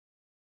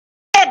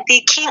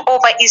thee king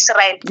over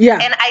Israel.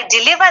 Yeah. And I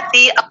delivered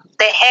thee out of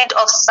the hand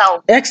of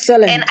Saul.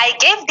 Excellent. And I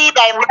gave thee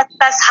thy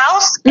master's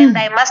house and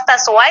thy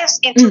master's wives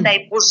into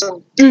thy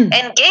bosom,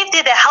 and gave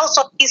thee the house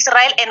of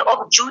Israel and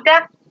of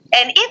Judah.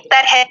 And if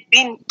that had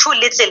been too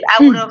little,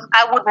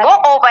 I would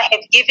moreover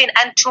have given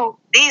unto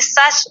thee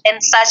such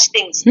and such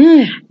things.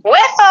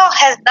 Wherefore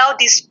hast thou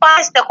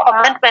despised the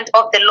commandment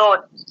of the Lord,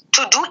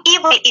 to do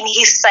evil in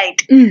his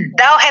sight?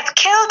 Thou hast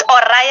killed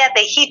Uriah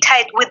the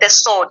Hittite with the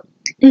sword,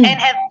 and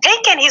have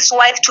taken his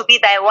wife to be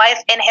thy wife,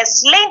 and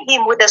hast slain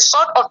him with the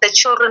sword of the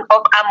children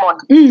of Ammon.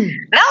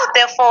 Now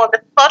therefore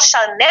the sword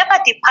shall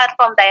never depart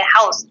from thy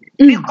house,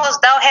 because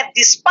thou hast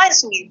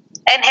despised me,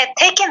 and hast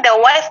taken the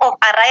wife of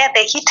Uriah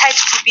the Hittite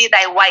to be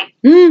thy wife.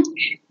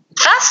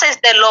 Thus says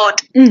the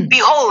Lord,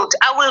 behold,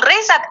 I will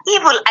raise up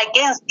evil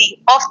against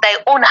thee of thy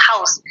own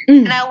house,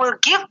 and I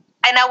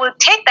will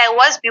take thy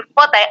wives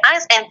before thy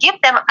eyes, and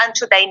give them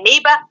unto thy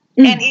neighbor,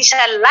 and he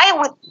shall lie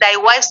with thy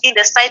wives in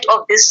the sight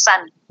of this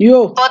sun.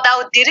 For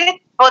thou did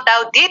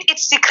it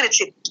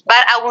secretly,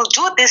 but I will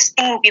do this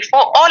thing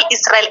before all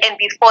Israel and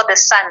before the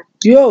sun.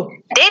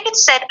 David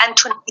said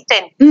unto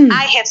Nathan,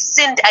 I have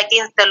sinned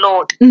against the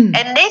Lord.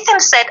 And Nathan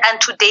said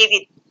unto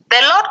David,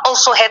 the Lord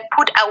also hath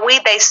put away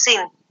thy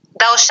sin.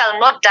 Thou shalt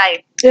not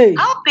die.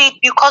 Howbeit,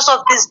 because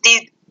of this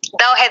deed,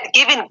 thou hast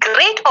given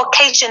great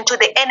occasion to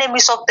the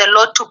enemies of the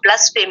Lord to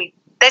blaspheme.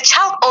 The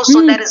child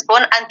also that is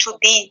born unto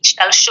thee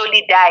shall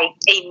surely die.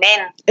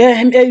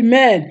 Amen.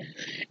 Amen.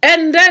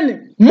 And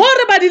then,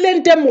 more about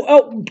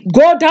the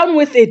go down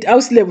with it. I'll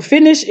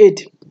finish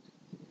it.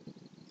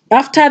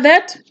 After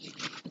that,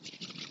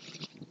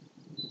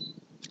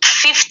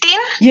 15.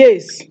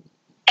 Yes.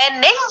 And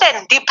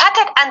Nathan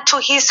departed unto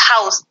his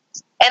house,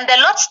 and the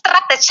Lord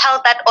struck the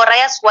child that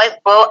Uriah's wife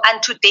bore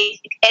unto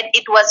David, and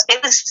it was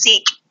very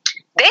sick.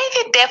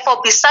 David therefore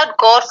besought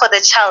God for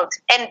the child,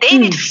 and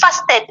David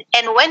fasted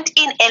and went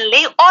in and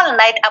lay all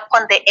night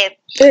upon the earth.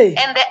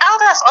 And the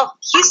elders of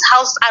his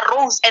house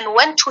arose and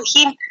went to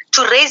him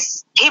to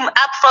raise him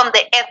up from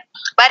the earth,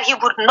 but he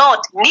would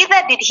not,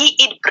 neither did he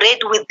eat bread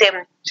with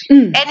them.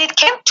 And it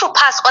came to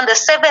pass on the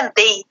 7th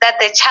day that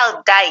the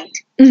child died.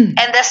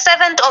 And the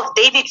servant of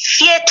David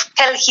feared to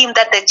tell him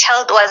that the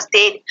child was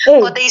dead,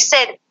 for they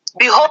said,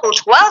 behold,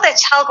 while the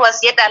child was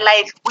yet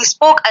alive, we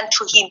spoke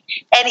unto him,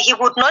 and he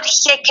would not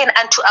hearken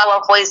unto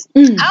our voice.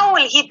 How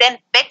will he then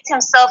vex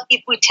himself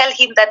if we tell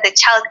him that the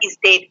child is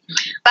dead?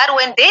 But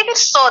when David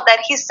saw that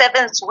his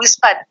servants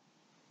whispered,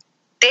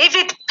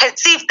 David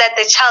perceived that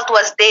the child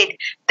was dead.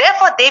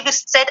 Therefore David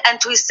said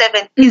unto his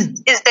servant,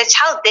 is the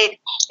child dead?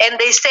 And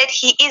they said,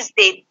 he is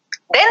dead.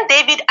 Then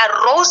David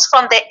arose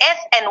from the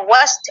earth and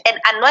washed and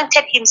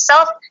anointed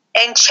himself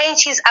and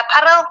changed his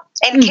apparel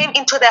and came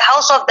into the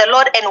house of the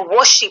Lord and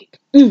worshipped.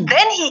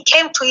 Then he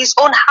came to his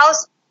own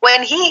house.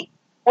 When he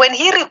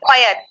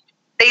required,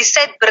 they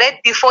set bread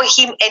before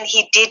him, and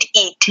he did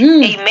eat.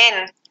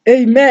 Amen.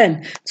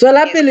 Amen. So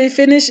let me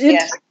finish it.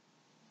 Yes.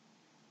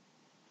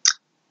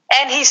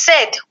 And he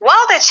said,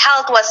 while the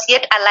child was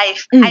yet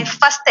alive, I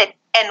fasted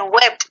and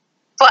wept,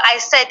 for I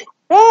said,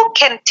 who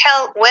can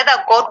tell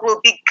whether God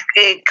will be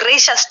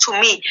gracious to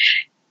me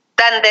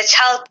than the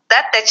child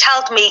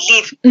may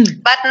live?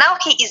 But now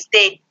he is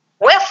dead.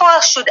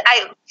 Wherefore should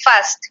I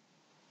fast?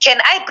 Can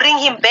I bring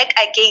him back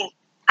again?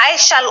 I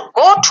shall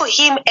go to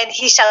him, and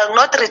he shall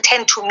not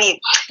return to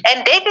me.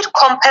 And David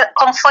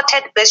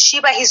comforted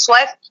Bathsheba his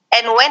wife,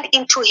 and went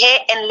into her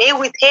and lay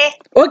with her.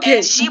 Okay.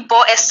 And she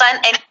bore a son.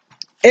 And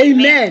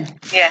Amen.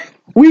 Yeah.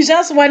 We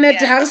just wanted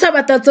to have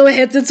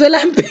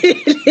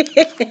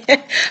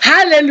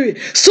hallelujah.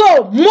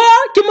 So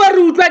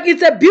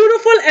it's a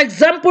beautiful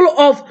example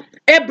of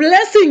a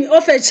blessing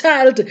of a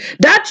child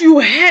that you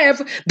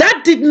have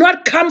that did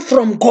not come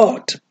from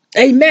God.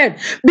 Amen.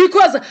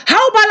 Because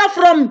how about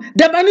from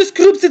the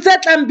manuscripts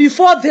that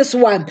before this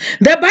one,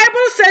 the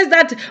Bible says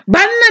that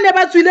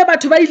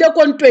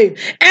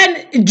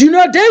and you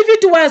know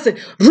David was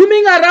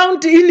roaming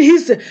around in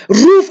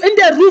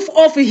the roof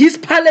of his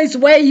palace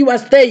where he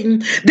was staying.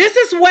 This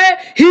is where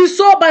he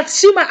saw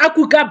Bathsheba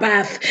akuka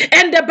bath,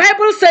 and the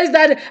Bible says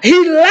that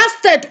he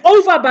lusted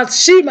over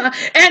Bathsheba,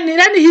 and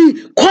then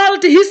he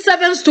called his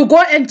servants to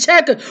go and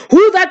check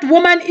who that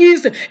woman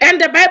is,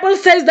 and the Bible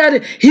says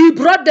that he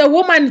brought the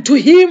woman to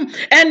him,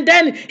 and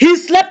then he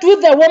slept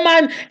with the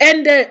woman,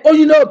 and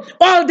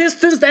all these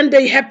things, then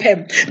they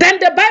happen. Then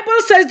the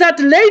Bible says that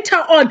later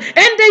on,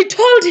 and they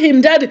told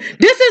him that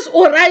this is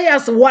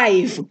Uriah's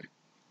wife.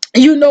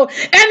 And he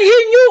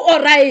knew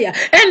Uriah,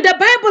 and the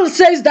Bible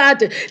says that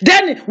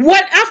then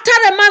when after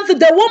a month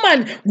the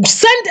woman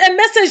sent a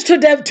message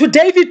to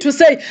David to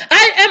say,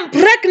 I am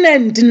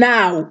pregnant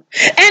now.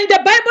 And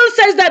the Bible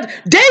says that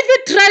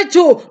David tried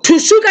to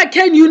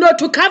sugarcane,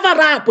 to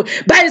cover up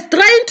by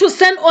trying to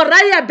send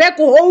Uriah back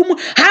home.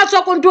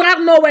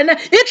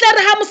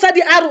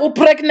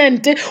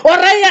 Pregnant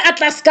Uriah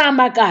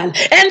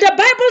and the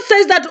Bible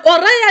says that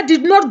Uriah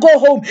did not go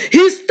home.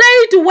 He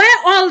stayed where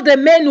all the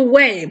men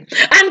were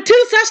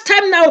until such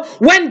time now,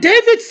 when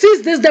David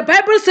sees this, the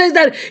Bible says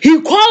that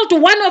he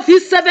called one of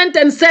his servants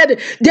and said,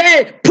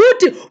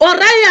 put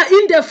Uriah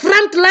in the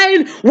front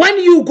line when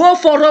you go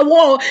for a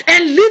war,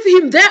 and leave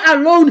him there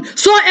alone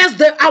so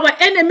as our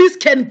enemies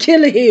can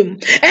kill him.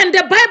 And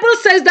the Bible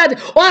says that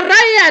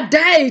Uriah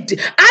died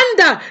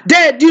under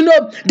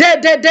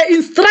the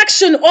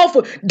instruction of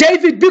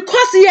David,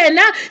 because he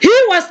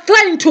was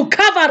trying to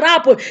cover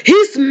up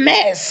his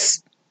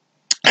mess.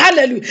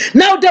 Hallelujah.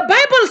 Now the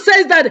Bible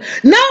says that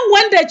now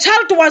when the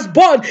child was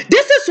born,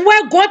 this is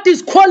where God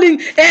is calling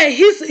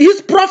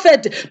his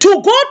prophet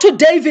to go to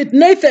David,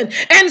 Nathan,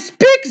 and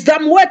speak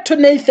some word to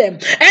Nathan.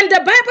 And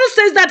the Bible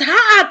says that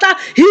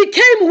he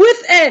came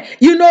with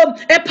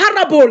a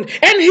parable,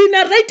 and he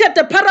narrated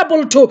the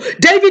parable to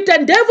David,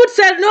 and David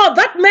said, no,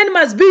 that man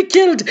must be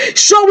killed.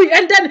 Showing,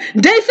 and then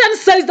Nathan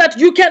says that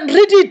you can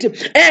read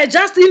it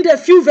just in the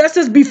few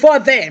verses before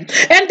them.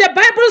 And the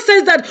Bible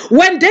says that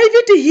when David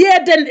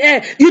heard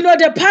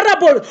the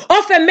parable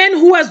of a man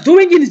who was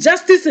doing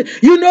injustice,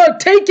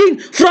 taking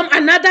from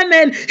another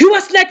man, he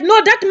was like,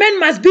 no, that man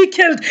must be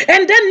killed.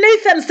 And then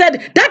Nathan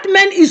said, that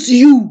man is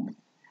you.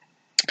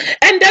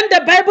 And then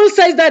the Bible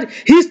says that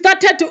he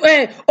started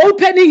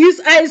opening his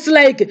eyes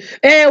like,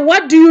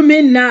 what do you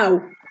mean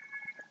now?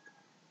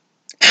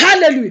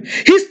 Hallelujah.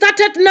 He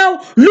started now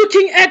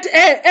looking at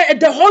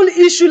the whole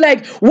issue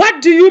like,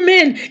 what do you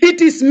mean it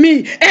is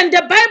me? And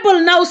the Bible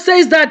now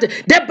says that,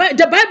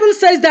 the Bible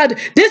says that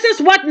this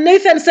is what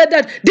Nathan said,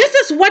 that this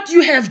is what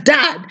you have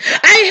done.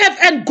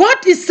 And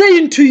God is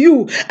saying to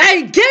you,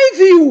 I gave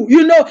you,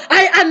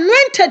 I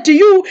anointed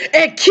you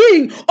a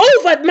king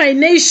over my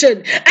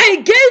nation. I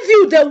gave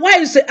you the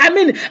wives.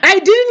 I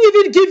didn't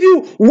even give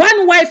you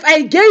one wife.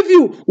 I gave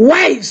you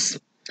wives.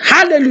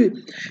 Hallelujah.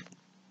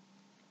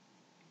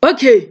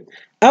 Okay,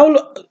 I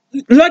will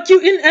lock you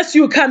in as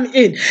you come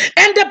in.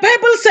 And the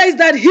Bible says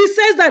that he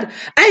says that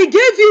I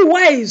gave you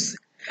wives.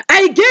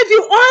 I gave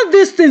you all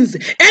these things.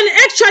 And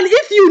actually,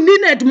 if you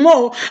needed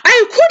more,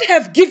 I could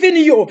have given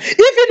you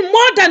even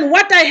more than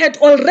what I had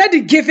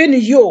already given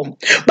you.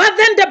 But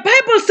then the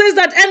Bible says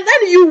that, and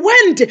then you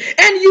went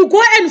and you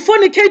go and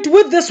fornicate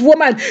with this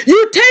woman.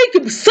 You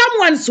take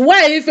someone's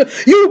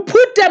wife, you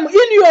put them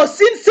in your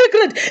sin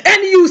secret,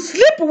 and you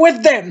sleep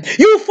with them.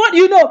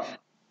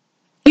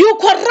 You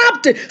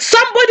corrupt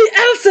somebody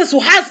else's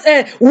who has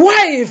a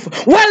wife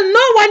while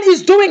no one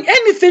is doing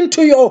anything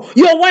to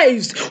your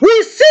wives.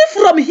 We see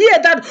from here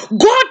that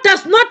God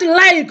does not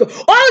like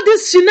all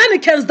these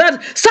shenanigans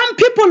that some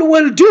people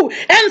will do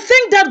and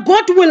think that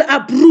God will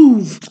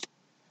approve.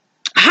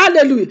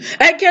 Hallelujah.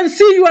 I can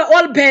see you are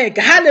all back.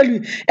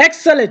 Hallelujah.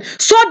 Excellent.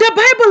 So the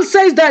Bible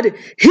says that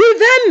he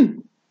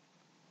then,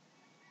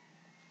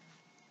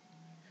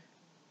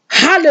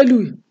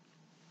 hallelujah.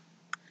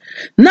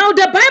 Now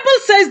the Bible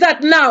says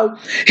that now,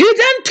 he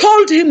then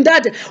told him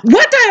that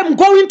what I am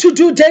going to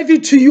do,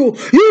 David, to you,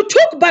 you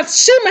took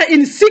Bathsheba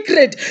in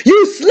secret,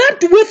 you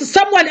slept with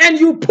someone and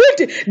you put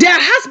their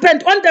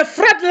husband on the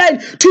front line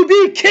to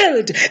be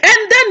killed.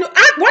 And then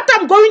what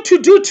I'm going to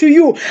do to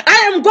you,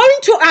 I am going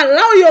to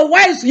allow your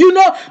wives,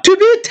 to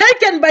be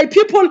taken by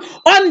people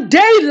on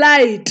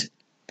daylight.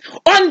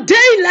 On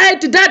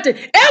daylight, that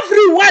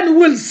everyone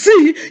will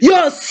see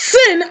your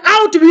sin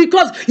out,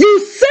 because you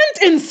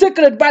sinned in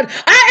secret, but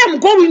I am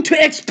going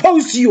to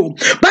expose you.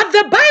 But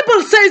the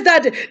Bible says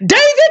that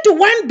David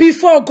went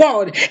before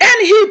God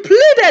and he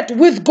pleaded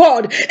with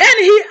God and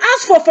he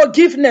asked for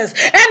forgiveness.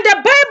 And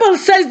the Bible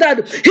says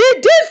that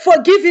he did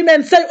forgive him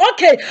and say,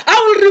 okay, I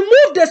will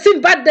remove the sin,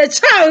 but the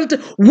child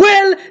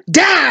will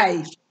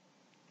die.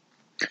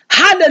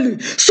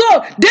 Hallelujah. So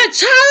the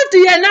child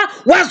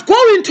was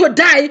going to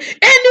die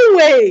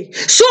anyway.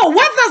 So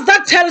what does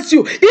that tell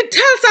you? It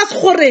tells us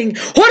when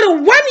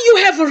you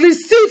have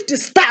received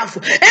stuff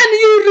and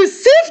you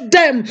receive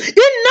them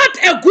in not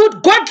a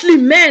good godly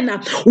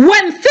manner,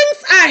 when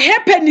things are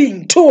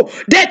happening to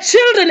the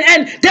children,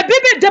 and the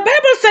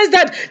Bible says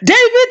that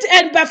David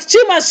and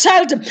Bathsheba's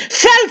child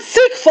fell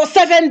sick for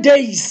 7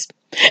 days.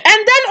 And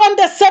then on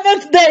the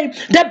 7th day,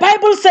 the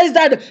Bible says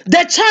that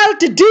the child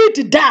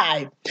did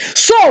die.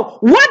 So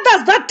what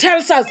does that tell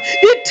us?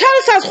 It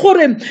tells us,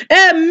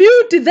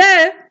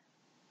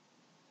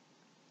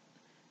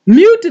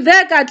 mute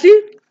there,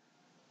 Kathy.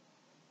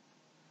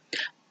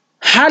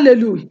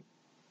 Hallelujah.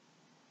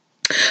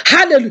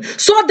 Hallelujah.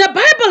 So the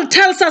Bible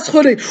tells us,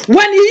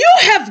 when you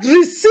have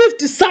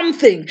received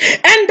something,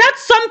 and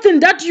that's something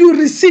that you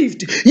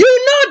received,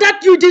 you know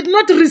that you did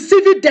not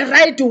receive it the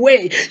right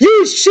way.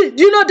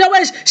 There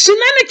were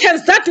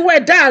shenanigans that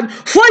were done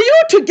for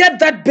you to get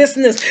that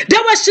business.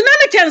 There were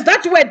shenanigans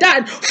that were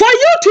done for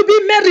you to be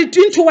married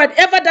into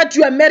whatever that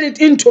you are married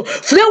into.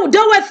 There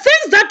were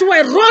things that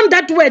were wrong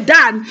that were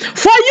done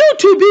for you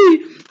to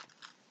be.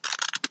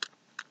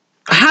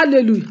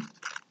 Hallelujah.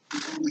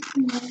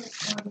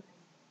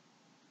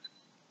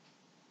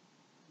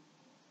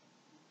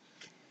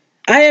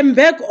 I am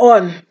back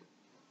on.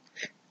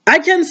 I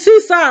can see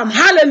some.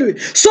 Hallelujah.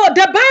 So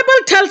the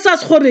Bible tells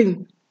us,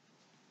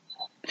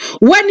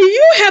 when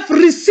you have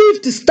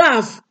received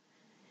stuff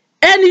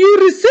and you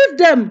receive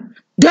them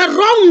the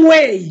wrong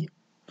way.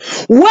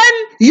 When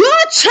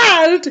your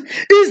child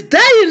is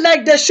dying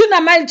like the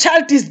Shunammite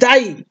child is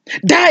died,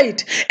 and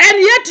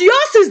yet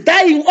yours is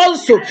dying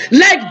also,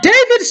 like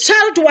David's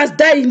child was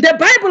dying. The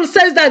Bible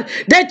says that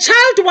the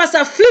child was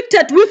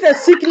afflicted with a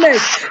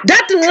sickness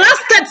that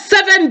lasted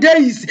 7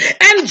 days.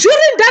 And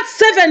during that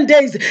 7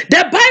 days,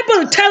 the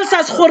Bible tells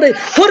us,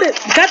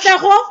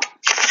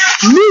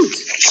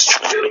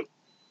 mute.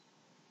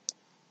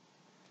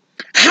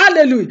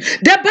 Hallelujah.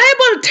 The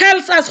Bible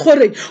tells us,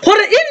 in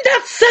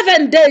that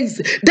 7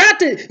 days, that,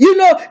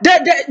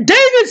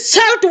 David's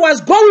child was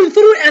going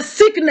through a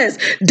sickness.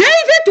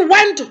 David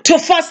went to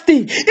fasting.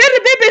 In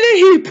the Bible,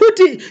 he put,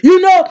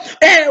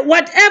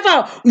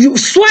 whatever,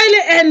 soil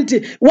and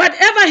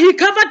whatever he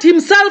covered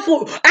himself, he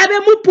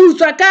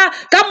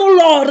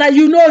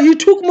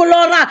took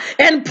mulora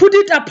and put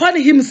it upon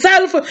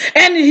himself,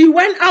 and he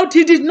went out.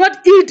 He did not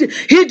eat,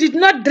 he did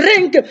not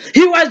drink.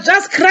 He was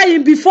just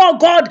crying before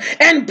God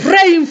and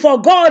praying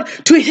for God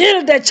to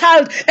heal the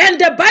child. And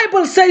the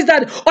Bible says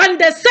that on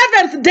the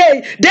 7th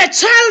day, the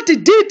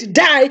child did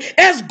die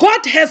as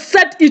God has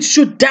said it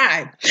should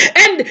die.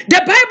 And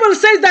the Bible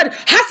says that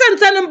Hassan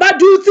and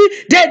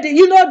Baduthi,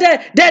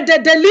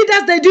 the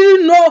leaders, they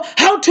didn't know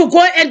how to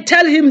go and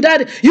tell him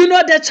that,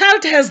 the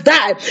child has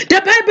died. The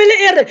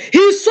Bible,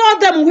 he saw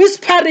them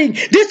whispering.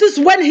 This is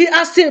when he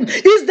asked him,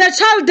 is the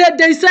child dead?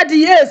 They said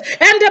yes.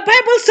 And the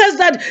Bible says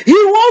that he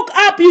woke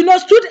up,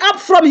 stood up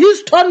from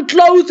his torn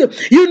clothes,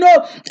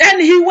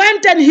 and he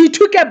went and he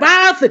took a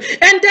bath,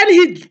 and then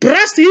he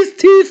brushed his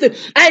teeth.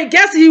 I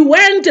guess he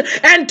went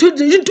and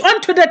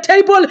onto the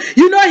table,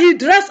 he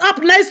dressed up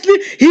nicely.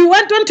 He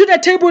went onto the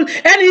table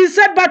and he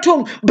said,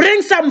 Batum,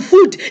 bring some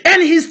food,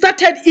 and he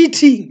started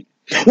eating.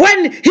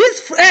 When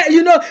his,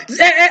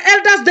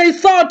 elders, they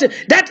thought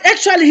that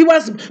actually he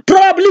was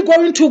probably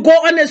going to go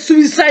on a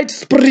suicide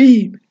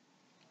spree.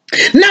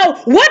 Now,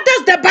 what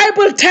does the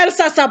Bible tell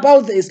us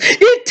about this?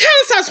 It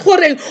tells us,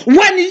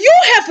 when you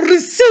have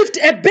received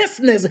a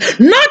business,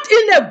 not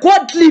in a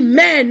godly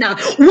manner,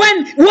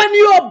 when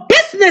your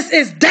business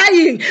is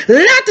dying,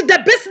 let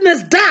the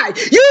business die.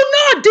 You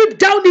know deep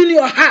down in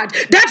your heart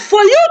that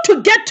for you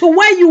to get to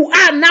where you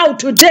are now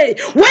today,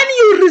 when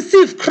you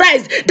receive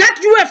Christ, that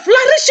you were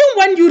flourishing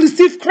when you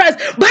received Christ,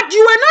 but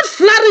you were not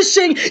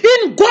flourishing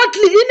in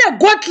a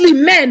godly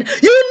man.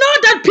 You know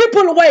that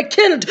people were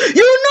killed.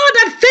 You know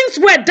that things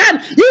were done.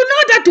 You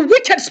know that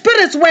wicked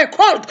spirits were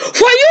called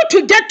for you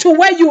to get to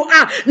where you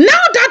are.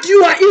 Now that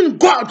you are in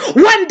God,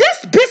 when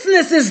this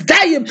business is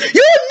dying,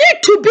 you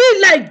need to be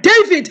like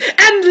David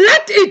and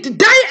let it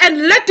die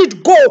and let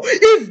it go.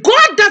 If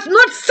God does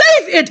not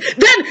save it,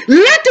 then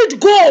let it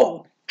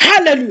go.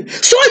 Hallelujah.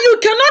 So you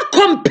cannot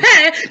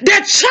compare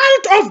the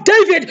child of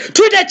David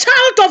to the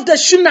child of the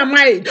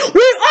Shunammite.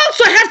 We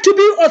also have to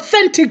be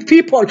authentic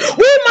people.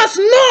 We must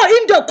know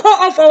in the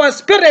core of our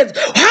spirits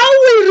how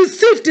we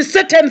received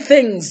certain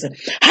things.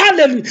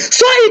 Hallelujah.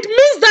 So it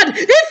means that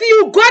if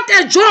you got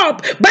a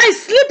job by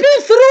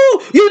slipping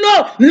through,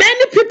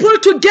 many people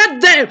to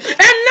get there,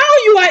 and now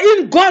you are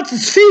in God's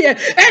sphere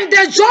and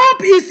the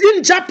job is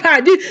in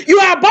jeopardy, you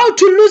are about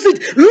to lose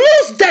it.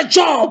 Lose the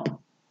job.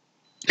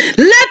 Let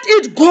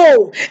it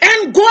go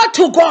and go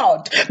to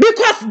God.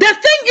 Because the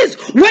thing is,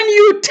 when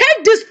you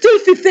take this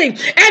filthy thing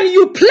and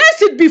you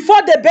place it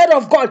before the bed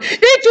of God,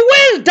 it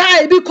will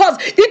die because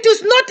it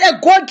is not a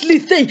godly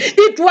thing.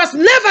 It was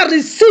never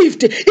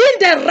received in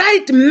the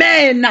right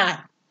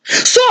manner.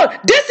 So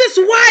this is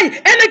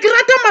why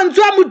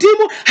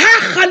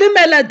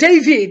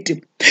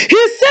David.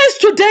 He says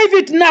to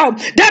David now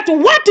that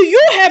what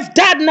you have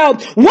done now,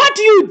 what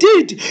you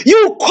did,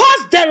 you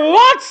caused the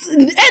Lord's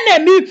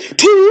enemy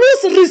to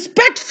lose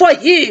respect for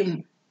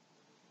him.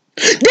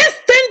 This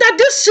thing that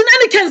these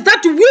shenanigans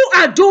that you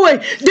are doing,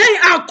 they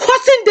are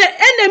causing the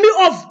enemy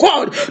of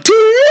God to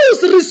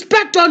lose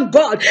respect on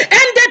God.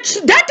 And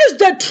that is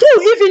the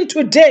truth even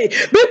today.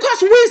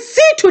 Because we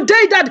see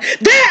today that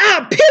there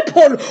are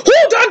people who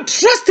don't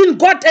trust in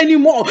God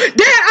anymore.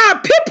 There are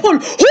people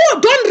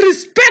who don't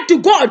respect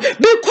God.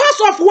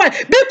 Because of what?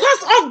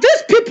 Because of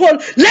these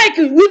people,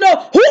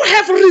 who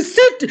have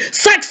received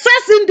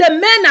success in the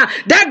manner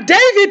that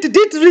David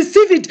did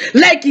receive it,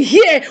 like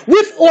here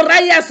with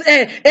Uriah's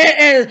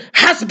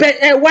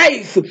husband,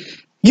 wife,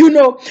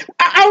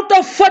 out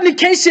of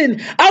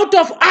fornication, out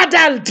of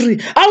adultery,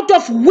 out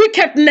of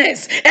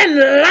wickedness and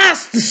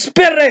lust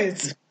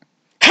spirits.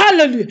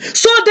 Hallelujah.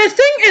 So the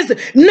thing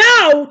is,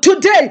 now,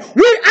 today,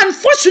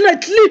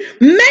 unfortunately,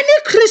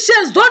 many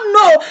Christians don't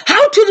know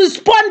how to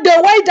respond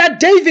the way that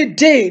David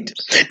did.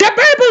 The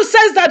Bible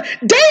says that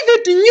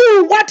David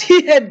knew what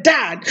he had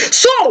done.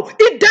 So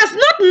it does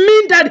not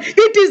mean that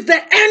it is the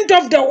end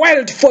of the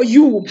world for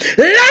you.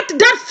 Let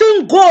that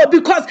thing go,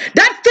 because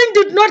that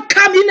thing did not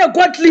come in a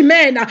godly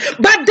manner.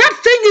 But that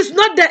thing is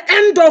not the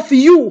end of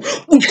you.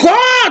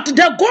 God,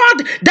 the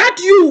God that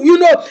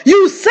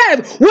you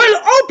serve, will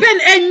open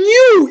a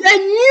new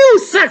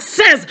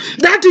success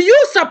that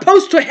you're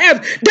supposed to have.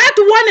 That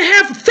one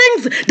have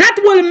things that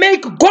will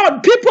make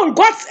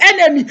God's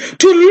enemy enemy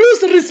to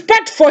lose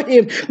respect for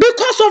him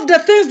because of the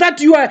things that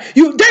they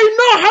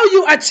know how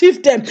you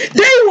achieved them.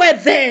 They were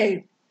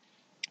there.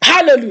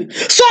 Hallelujah.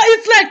 So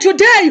it's like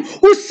today,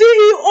 we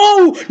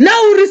CEO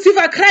now receive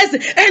a Christ,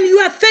 and you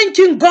are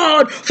thanking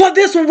God for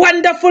this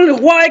wonderful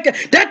work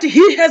that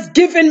He has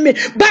given me.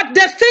 But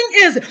the thing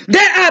is,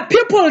 there are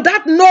people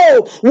that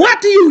know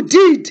what you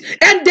did,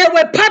 and they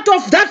were part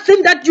of that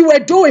thing that you were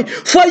doing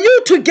for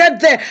you to get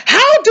there.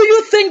 How do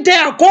you think they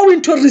are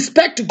going to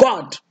respect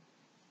God?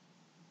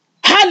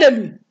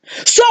 Hallelujah.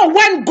 So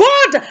when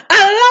God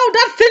allowed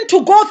that thing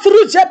to go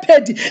through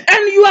jeopardy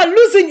and you are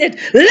losing it,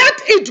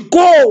 let it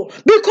go,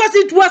 because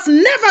it was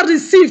never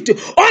received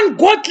on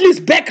godly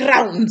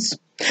backgrounds.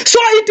 So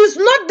it is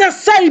not the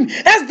same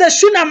as the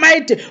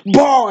Shunammite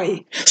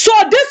boy. So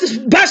this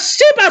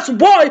Bathsheba's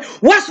boy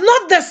was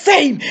not the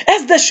same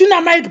as the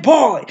Shunammite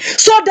boy.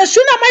 So the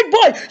Shunammite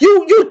boy,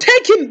 you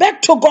take him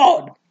back to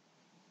God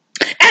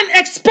and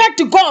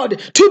expect God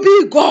to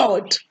be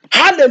God.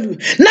 Hallelujah.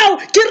 Now,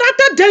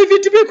 Kirata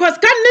David, because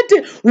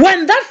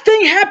when that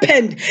thing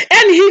happened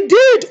and he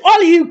did all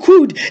he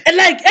could,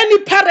 like any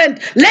parent,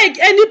 like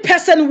any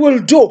person will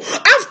do,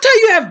 after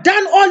you have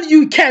done all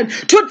you can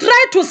to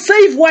try to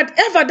save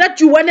whatever that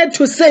you wanted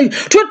to save,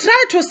 to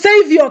try to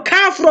save your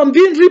car from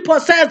being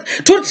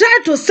repossessed, to try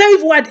to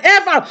save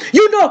whatever,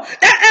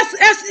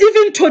 as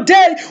even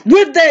today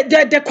with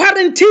the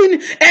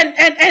quarantine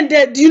and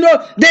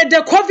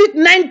the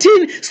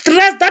COVID-19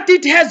 stress that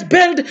it has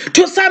built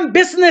to some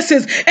business,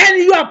 and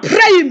you are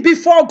praying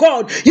before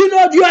God. You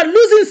are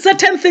losing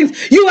certain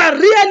things. You are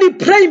really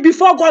praying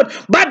before God,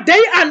 but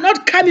they are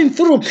not coming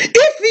through.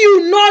 If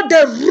you know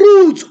the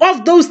roots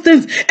of those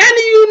things, and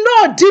you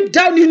know deep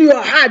down in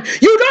your heart,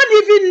 you don't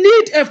even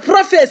need a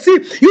prophecy.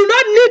 You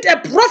don't need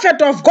a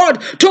prophet of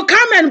God to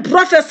come and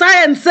prophesy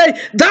and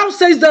say, "Thou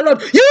says the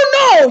Lord." You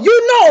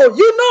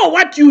know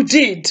what you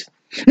did.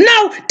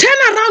 Now turn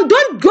around.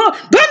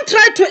 Don't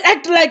try to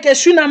act like a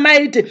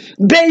Shunammite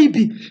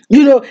baby,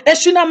 a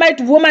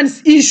Shunammite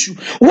woman's issue,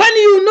 when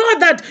you know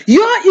that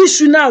your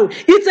issue now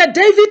it's a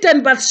David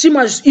and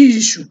Bathsheba's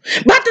issue.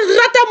 But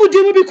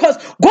because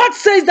God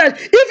says that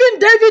even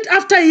David,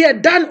 after he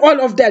had done all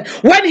of that,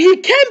 when he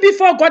came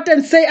before God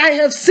and say, "I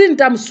have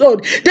sinned, I'm sorry,"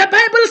 the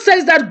Bible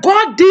says that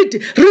God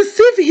did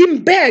receive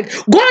him back.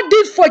 God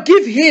did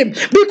forgive him,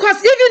 because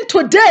even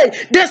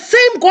today the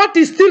same God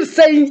is still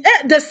saying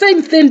the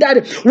same thing,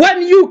 that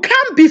when you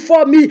come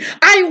before me,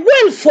 I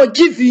will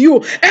forgive you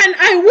and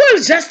I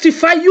will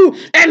justify you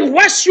and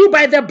wash you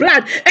by the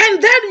blood,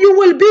 and then you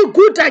will be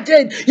good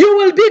again. You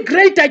will be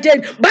great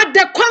again, but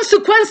the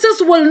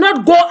consequences will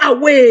not go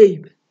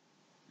away.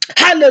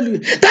 Hallelujah.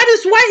 That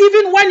is why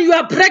even when you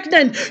are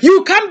pregnant,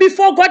 you come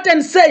before God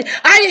and say,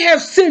 "I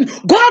have sinned."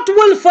 God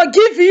will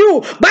forgive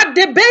you, but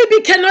the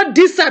baby cannot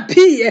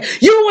disappear.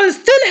 You will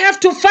still have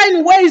to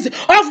find ways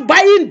of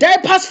buying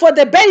diapers for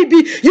the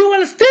baby. You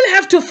will still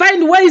have to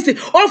find ways of,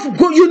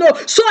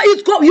 so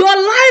your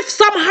life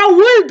somehow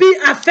will be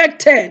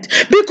affected,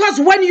 because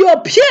when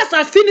your peers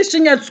are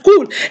finishing at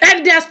school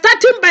and they are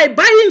starting by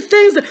buying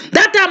things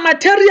that are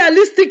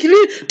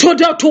materialistically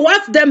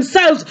towards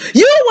themselves,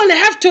 you will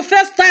have to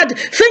first start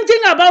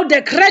thinking about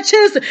the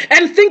crutches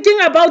and thinking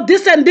about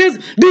this and this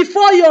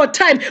before your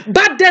time.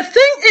 But the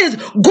thing is,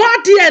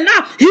 God here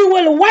now, He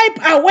will wipe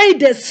away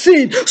the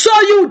sin. So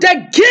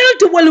the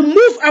guilt will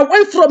move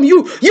away from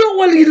you. You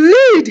will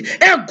lead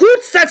a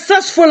good,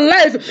 successful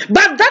life,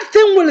 but that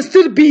thing will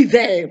still be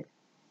there.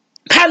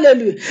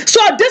 Hallelujah.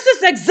 So this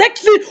is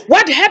exactly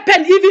what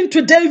happened even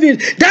to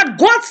David, that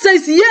God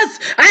says, "Yes,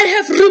 I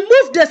have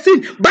removed the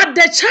sin, but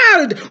the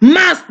child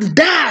must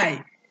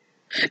die.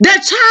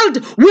 The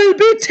child will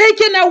be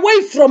taken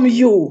away from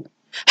you."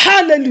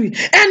 Hallelujah.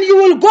 And you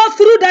will go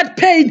through that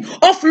pain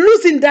of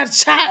losing that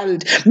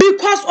child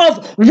because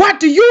of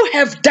what you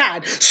have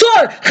done. So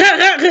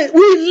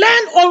we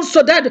learn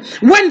also that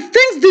when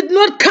things did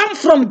not come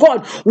from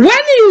God, when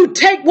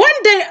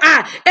they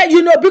are,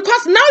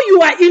 because now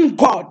you are in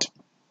God.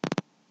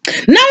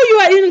 Now you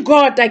are in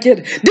God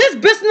again. This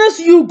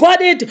business, you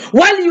got it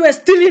while you are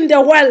still in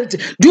the world,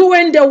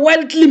 doing the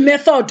worldly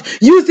method,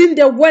 using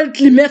the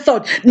worldly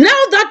method.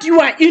 Now that you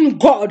are in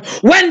God,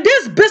 when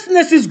this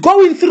business is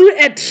going through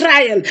a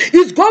trial,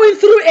 is going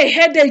through a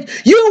headache,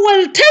 you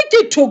will take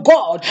it to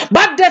God.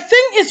 But the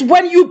thing is,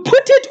 when you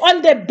put it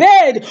on the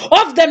bed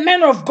of the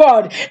man of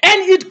God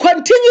and it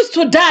continues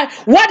to die,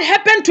 what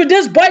happened to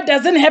this boy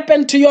doesn't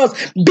happen to yours.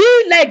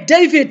 Be like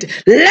David.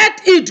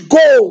 Let it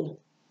go.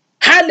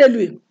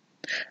 Hallelujah.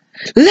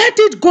 Let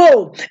it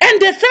go.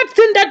 And the third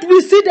thing that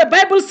we see the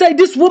Bible say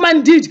this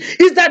woman did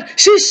is that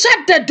she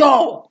shut the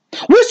door,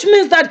 which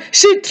means that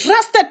she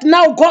trusted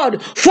now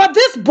God for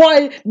this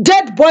boy,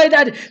 dead boy,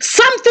 that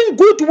something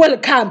good will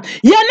come.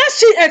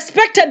 She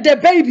expected the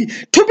baby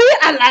to be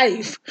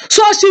alive.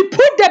 So she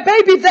put the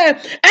baby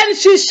there and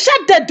she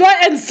shut the door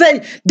and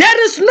say,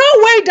 "There is no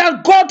way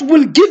that God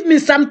will give me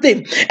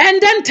something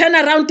and then turn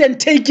around and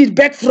take it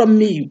back from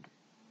me."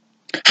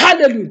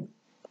 Hallelujah.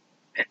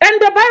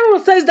 And the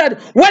Bible says that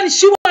when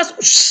she was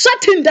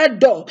shutting that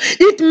door,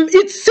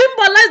 it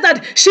symbolized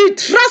that she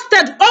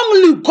trusted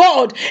only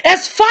God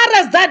as far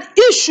as that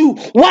issue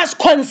was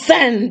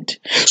concerned.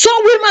 So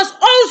we must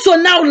also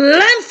now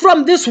learn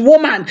from this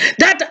woman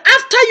that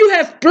after you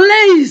have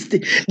placed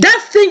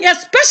that thing,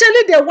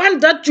 especially the one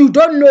that you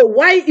don't know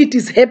why it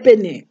is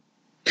happening,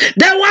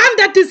 the one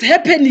that is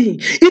happening,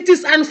 it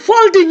is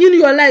unfolding in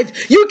your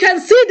life. You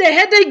can see the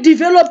headache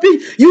developing.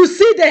 You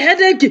see the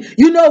headache,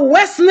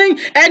 worsening,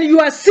 and you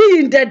are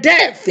seeing the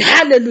death,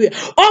 hallelujah,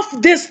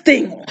 of this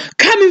thing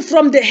coming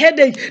from the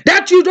headache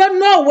that you don't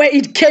know where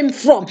it came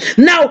from.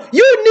 Now,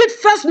 you need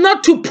first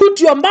not to put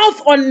your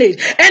mouth on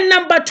it. And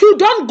number two,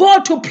 don't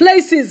go to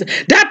places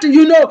that,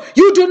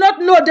 you do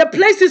not know, the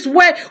places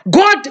where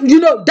God,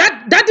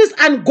 that is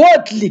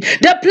ungodly.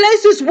 The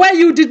places where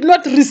you did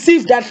not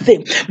receive that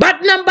thing.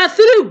 But number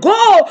three,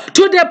 go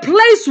to the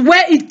place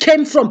where it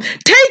came from.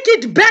 Take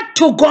it back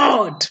to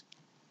God.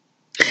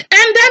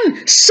 And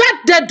then shut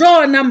the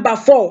door. Number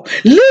four,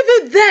 leave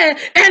it there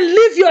and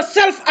leave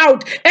yourself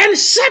out and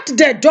shut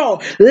the door.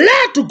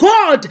 Let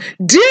God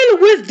deal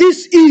with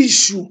this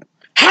issue.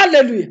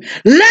 Hallelujah.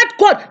 Let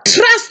God,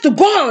 trust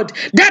God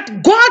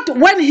that God,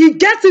 when he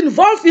gets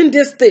involved in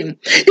this thing,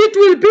 it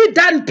will be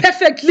done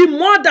perfectly,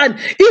 more than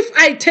if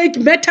I take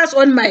matters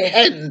on my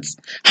hands.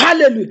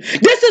 Hallelujah.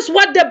 This is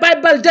what the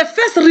Bible, the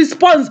first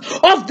response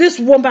of this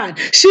woman,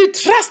 she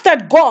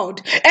trusted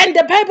God. And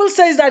the Bible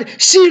says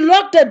that she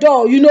locked the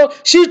door,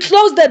 she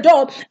closed the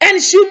door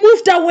and she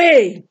moved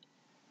away.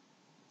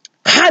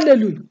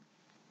 Hallelujah.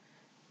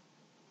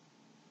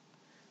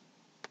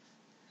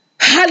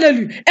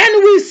 Hallelujah.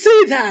 And we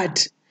see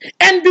that.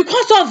 And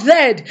because of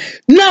that,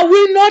 now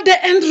we know the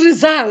end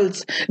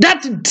results.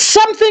 That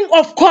something,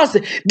 of course,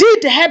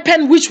 did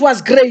happen, which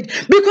was great.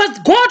 Because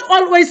God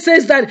always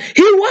says that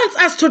he wants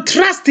us to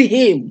trust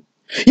him.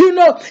 In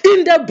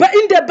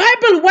the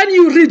Bible, when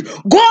you read,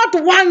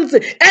 God wants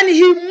and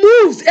he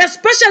moves,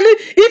 especially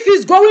if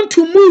he's going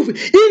to move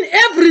in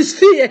every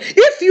sphere.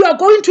 If you are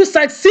going to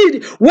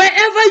succeed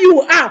wherever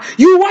you are,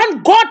 you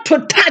want God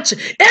to touch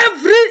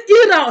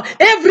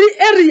every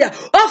area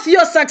of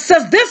your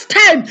success. This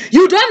time,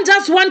 you don't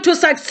just want to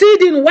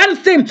succeed in one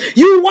thing.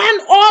 You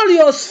want all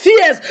your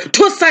spheres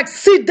to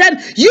succeed. Then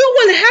you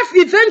will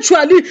have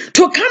eventually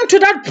to come to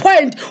that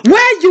point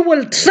where you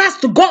will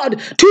trust God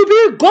to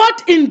be God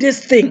in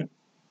this thing.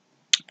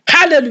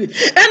 Hallelujah.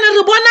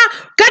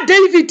 And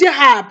David,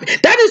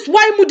 that is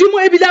why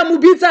Mudimu Ebila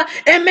Mubitsa,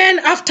 a man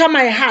after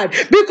my heart.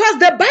 Because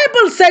the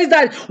Bible says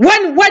that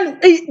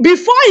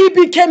before he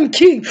became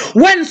king,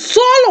 when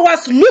Saul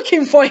was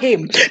looking for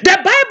him, the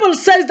Bible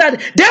says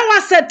that there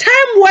was a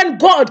time when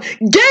God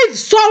gave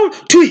Saul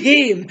to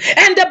him.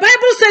 And the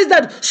Bible says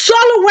that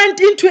Saul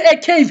went into a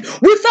cave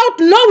without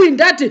knowing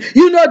that,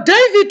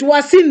 David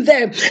was in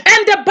there. And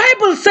the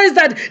Bible says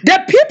that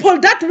the people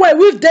that were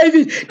with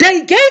David,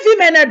 they gave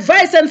him an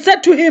advice and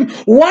said to him,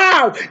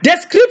 wow, the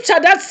scripture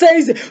that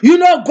says,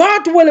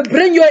 God will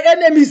bring your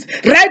enemies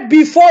right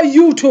before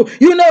you to,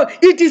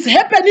 it is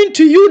happening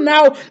to you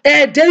now,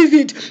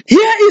 David.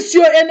 Here is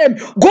your enemy.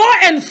 Go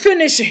and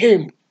finish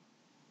him.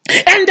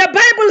 And the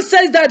Bible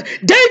says that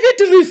David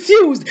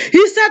refused.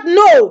 He said,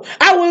 no,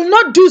 I will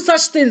not do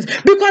such things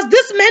because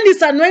this man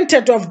is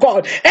anointed of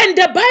God. And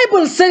the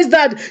Bible says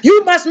that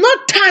you must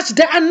not touch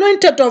the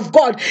anointed of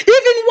God.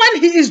 Even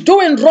when he is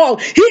doing wrong,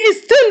 he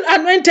is still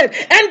anointed.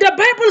 And the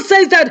Bible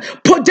says that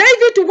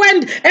David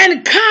went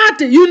and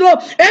cut,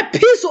 a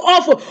piece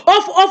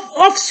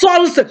of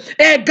Saul's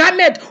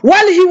garment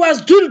while he was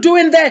still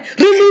doing the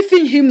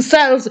relieving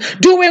himself,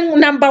 doing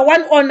number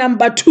one or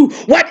number two,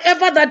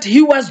 whatever that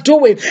he was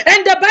doing.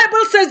 And the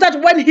Bible says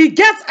that when he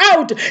gets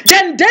out,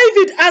 then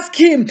David asked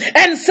him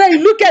and say,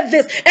 look at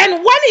this. And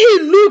when he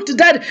looked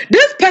that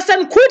this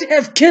person could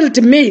have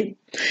killed me,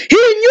 he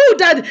knew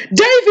that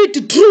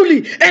David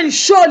truly and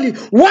surely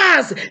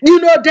was,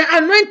 the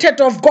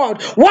anointed of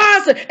God,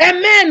 was a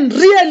man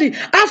really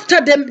after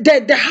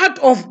the heart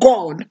of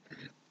God.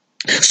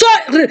 So,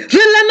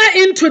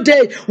 in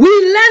today, we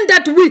learn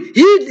that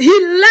he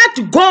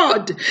let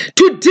God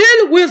to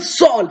deal with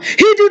Saul.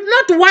 He did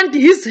not want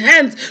his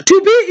hands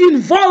to be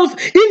involved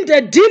in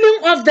the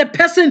dealing of the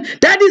person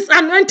that is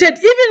anointed,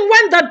 even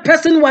when that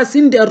person was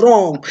in the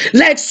wrong,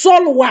 like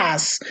Saul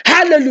was.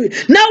 Hallelujah.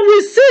 Now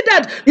we see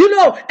that,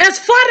 as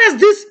far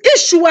as this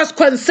issue was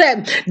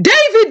concerned,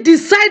 David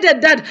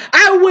decided that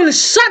I will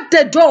shut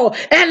the door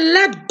and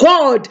let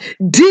God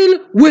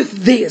deal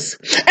with this.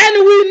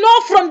 And we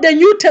know from the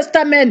New Testament,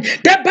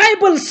 the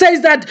Bible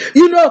says that,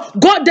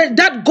 God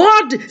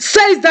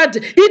says that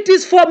it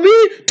is for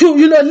me to,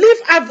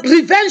 leave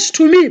revenge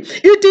to me.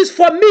 It is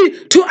for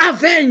me to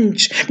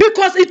avenge.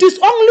 Because it is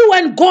only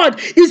when God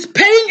is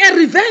paying a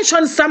revenge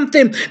on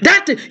something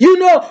that, you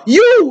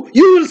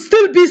will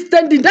still be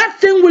standing. That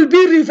thing will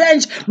be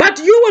revenge. But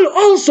you will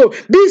also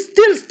be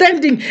still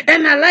standing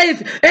and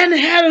alive and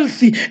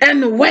healthy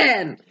and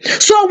well.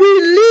 So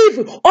we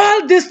leave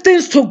all these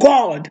things to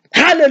God.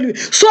 Hallelujah.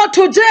 So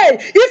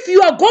today, if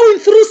you are going going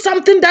through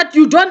something that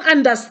you don't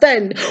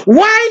understand,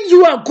 why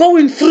you are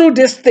going through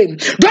this thing,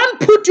 don't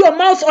put your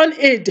mouth on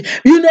it,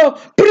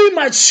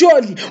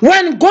 prematurely,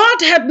 when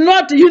God had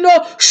not,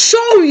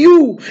 show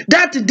you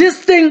that this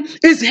thing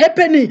is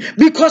happening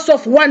because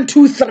of 1,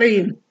 2,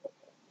 3.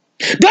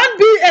 Don't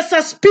be a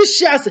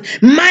suspicious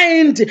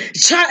mind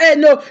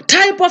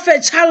type of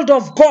a child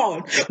of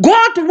God.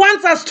 God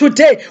wants us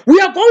today.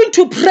 We are going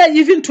to pray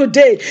even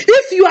today.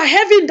 If you are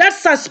having that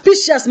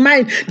suspicious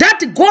mind, that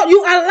God,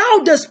 you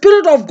allow the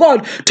Spirit of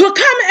God to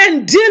come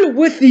and deal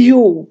with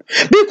you,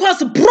 because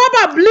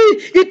probably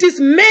it is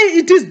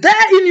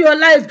there in your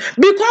life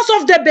because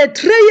of the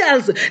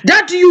betrayals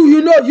that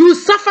you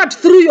suffered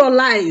through your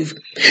life.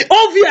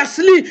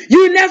 Obviously,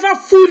 you never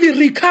fully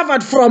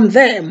recovered from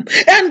them,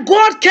 and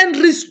God can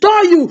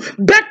restore you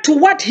back to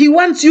what He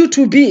wants you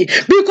to be,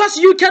 because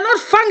you cannot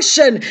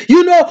function,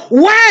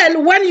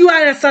 well, when you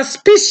are a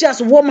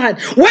suspicious woman,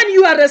 when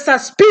you are a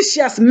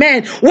suspicious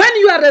man, when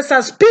you are a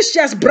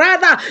suspicious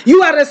brother,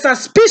 you are a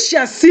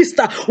suspicious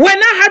sister. When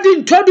I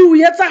hadn't told you,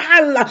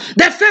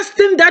 the first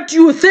thing that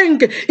you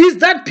think is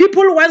that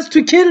people wants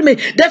to kill me.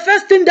 The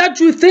first thing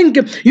that you think,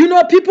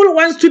 people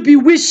wants to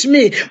bewitch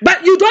me,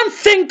 but you don't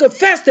think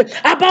first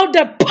about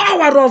the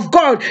power of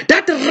God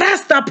that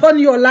rests upon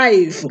your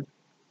life.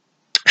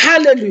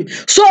 Hallelujah.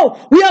 So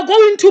we are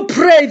going to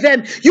pray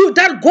then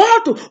that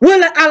God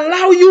will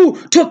allow you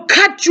to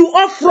cut you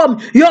off from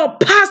your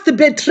past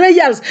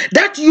betrayals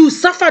that you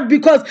suffered,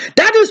 because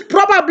that is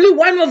probably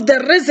one of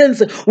the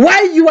reasons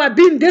why you are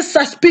being this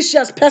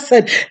suspicious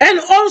person. And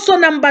also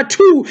number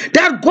 2,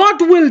 that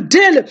God will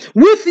deal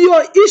with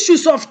your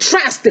issues of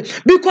trust,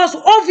 because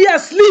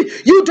obviously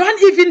you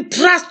don't even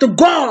trust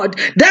God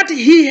that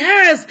He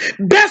has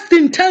best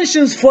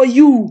intentions for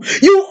you.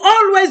 You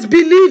always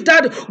believe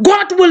that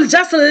God will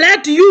just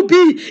let you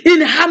be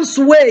in harm's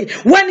way.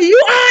 When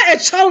you are a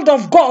child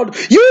of God,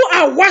 you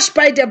are washed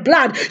by the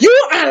blood,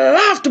 you are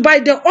loved by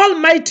the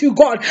Almighty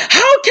God.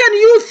 How can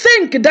you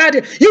think that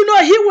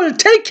He will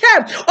take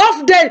care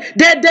of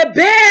the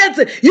birds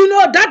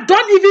that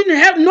don't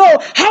even know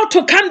how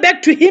to come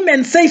back to Him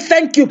and say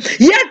thank you,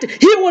 yet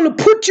He will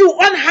put you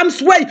on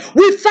harm's way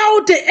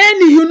without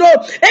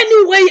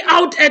any way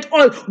out at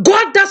all?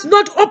 God does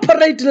not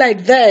operate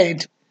like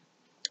that.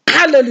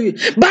 Hallelujah.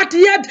 But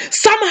yet,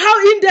 somehow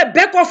in the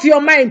back of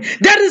your mind,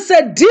 there is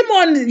a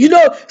demon,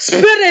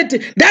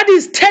 spirit that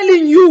is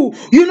telling you,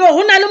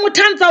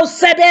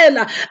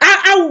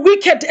 a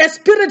wicked, a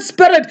spirit,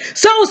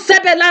 so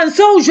sebelang,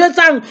 so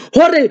jwetsang,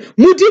 hore,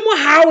 modimo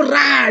ha o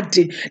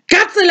rate,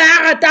 ka tsela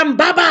ya ratang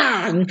ba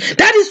bang.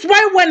 That is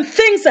why when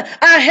things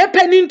are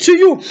happening to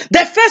you,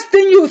 the first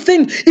thing you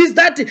think is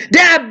that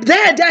they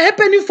are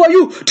happening for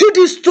you to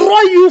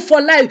destroy you for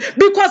life,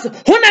 because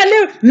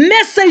honale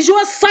message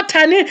wa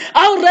Satan.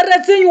 When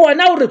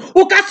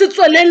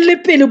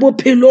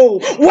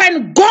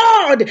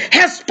God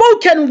has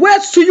spoken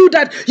words to you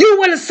that you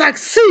will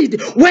succeed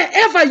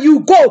wherever you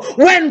go,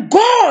 when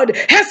God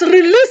has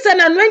released an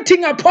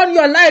anointing upon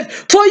your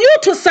life for you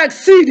to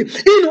succeed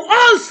in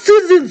all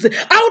seasons,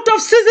 out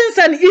of seasons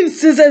and in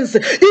seasons,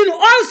 in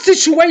all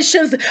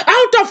situations,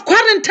 out of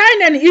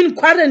quarantine and in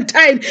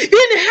quarantine,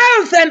 in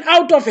health and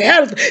out of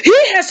health,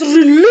 He has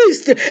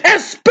released a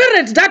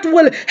spirit that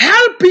will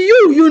help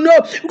you,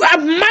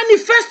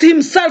 manifest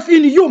Himself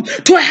in you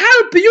to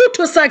help you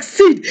to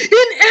succeed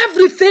in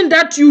everything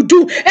that you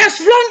do, as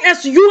long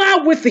as you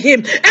are with Him.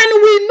 And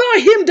we know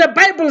Him. The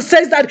Bible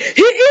says that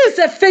He is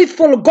a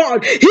faithful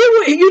God. He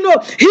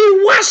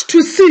wants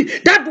to see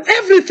that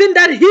everything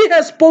that He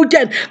has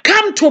spoken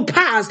come to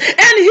pass,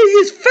 and He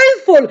is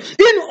faithful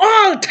in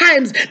all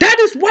times. That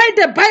is why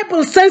the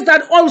Bible says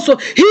that also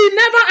He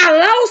never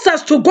allows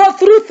us to go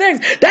through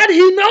things that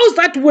He knows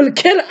that will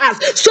kill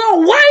us. So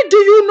why do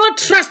you not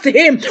trust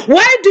Him?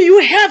 Why do you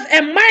have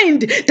a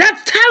mind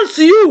that tells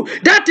you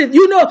that,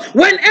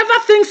 whenever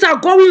things are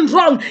going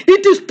wrong,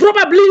 it is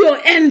probably your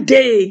end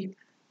day?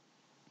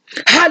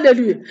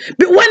 Hallelujah.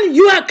 But when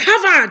you are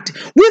covered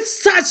with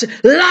such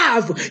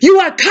love, you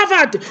are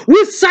covered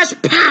with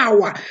such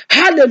power.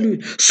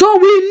 Hallelujah. So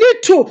we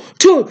need to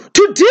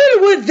deal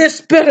with the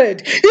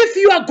spirit. If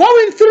you are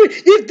going through,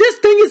 if this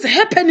thing is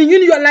happening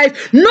in your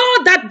life,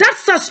 know that that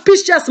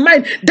suspicious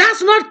mind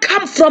does not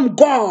come from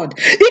God.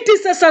 It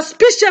is a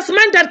suspicious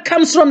mind that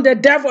comes from the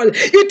devil.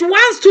 It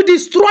wants to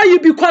destroy you,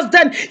 because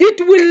then it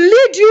will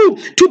lead you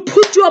to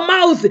put your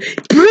mouth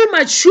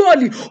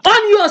prematurely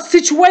on your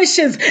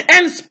situations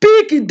and speak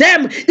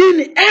them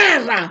in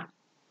error.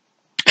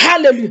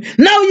 Hallelujah.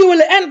 Now you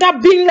will end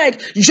up being like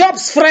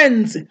Job's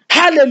friends.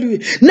 Hallelujah.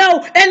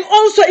 Now, and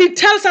also it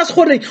tells us,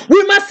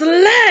 we must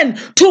learn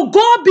to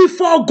go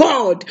before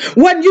God.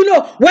 When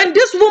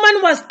this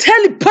woman was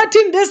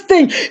putting this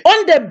thing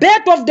on the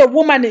bed of the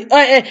woman,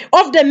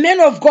 of the man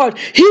of God,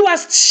 she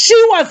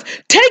was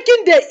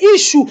taking the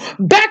issue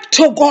back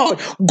to God.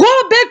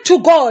 Go back to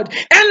God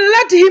and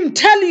let Him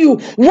tell you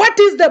what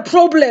is the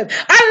problem.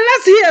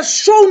 Unless He has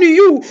shown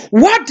you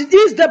what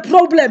is the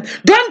problem,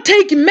 don't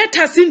take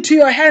matters into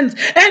your hands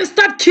and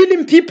start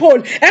killing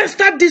people and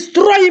start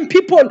destroying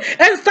people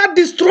and start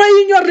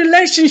destroying your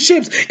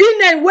relationships.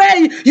 In a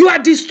way, you are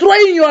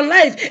destroying your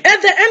life.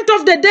 At the end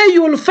of the day,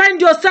 you will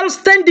find yourself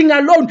standing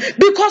alone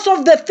because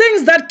of the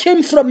things that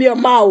came from your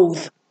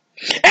mouth.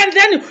 And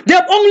then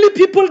the only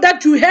people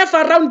that you have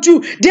around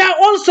you, they are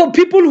also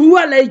people who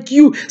are like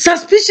you.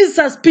 Suspicions.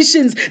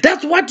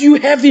 That's what you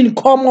have in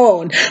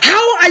common.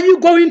 How are you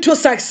going to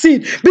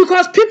succeed?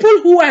 Because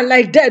people who are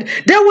like that,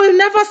 they will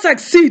never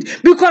succeed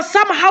because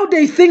somehow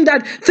they think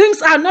that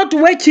things are not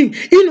working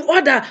in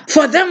order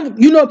for them,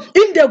 in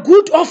the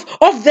good of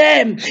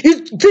them.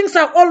 Things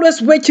are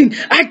always working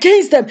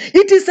against them.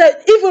 It is an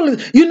evil,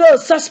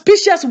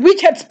 suspicious,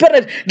 wicked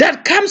spirit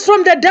that comes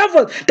from the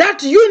devil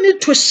that you need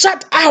to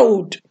shut out.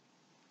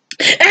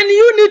 And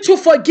you need to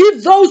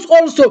forgive those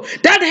also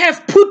that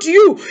have put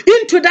you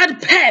into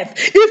that path.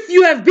 If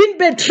you have been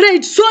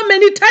betrayed so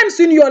many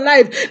times in your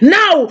life,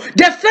 now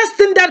the first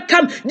thing that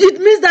comes, it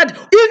means that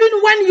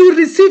even when you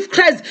receive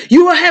Christ,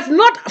 you have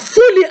not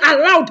fully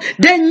allowed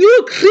the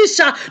new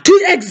creature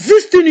to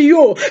exist in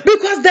you.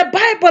 Because the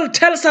Bible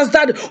tells us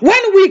that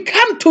when we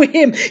come to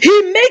Him,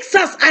 He makes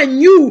us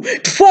anew.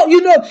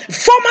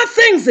 Former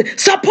things,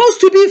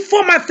 supposed to be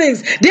former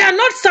things, they are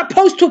not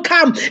supposed to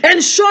come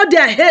and show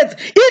their heads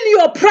in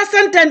your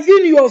present and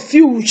in your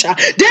future.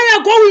 They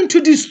are going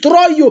to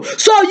destroy you.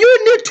 So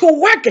you need to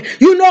work,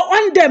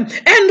 on them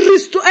and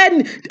restore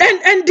and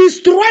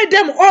destroy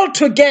them all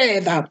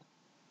together.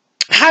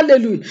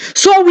 Hallelujah.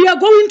 So we are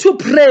going to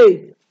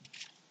pray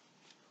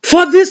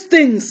for these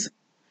things.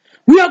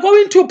 We are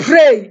going to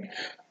pray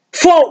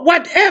for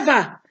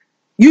whatever,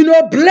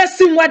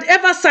 blessing,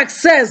 whatever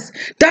success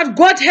that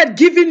God had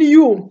given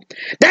you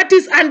that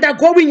is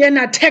undergoing an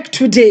attack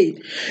today.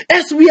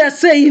 As we are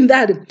saying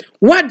that,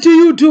 what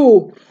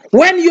do?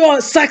 When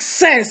your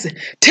success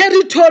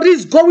territory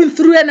is going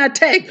through an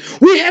attack?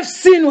 We have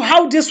seen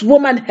how this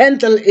woman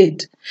handled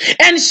it.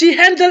 And she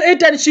handled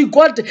it and she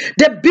got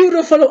the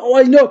beautiful,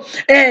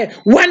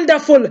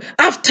 wonderful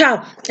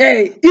after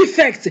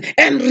effects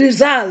and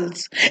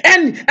results.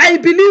 And I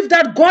believe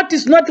that God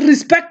is not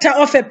respecter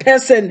of a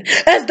person.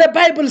 As the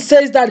Bible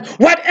says that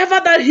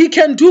whatever that He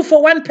can do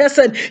for one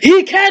person,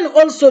 He can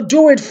also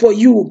do it for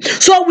you.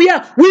 So we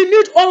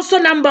need also,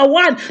 number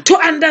one, to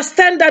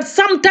understand that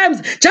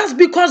sometimes just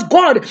because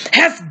God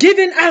has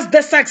given us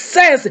the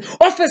success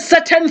of a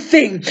certain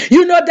thing,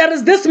 there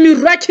is this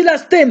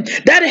miraculous thing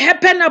that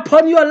happened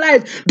upon your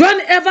life.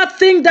 Don't ever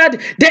think that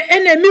the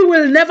enemy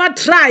will never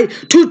try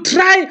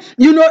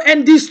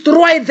and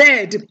destroy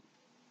that.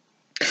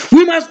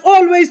 We must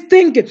always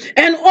think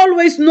and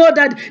always know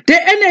that the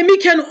enemy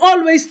can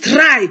always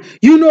try,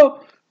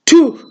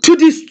 to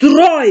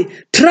destroy,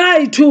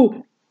 try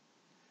to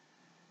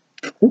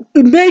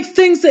make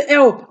things,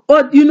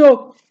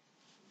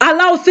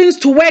 allow things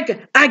to work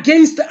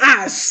against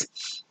us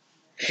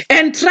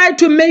and try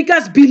to make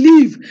us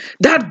believe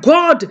that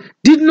God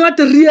did not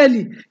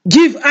really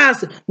give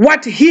us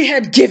what He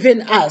had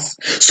given us.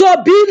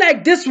 So be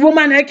like this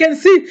woman. I can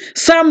see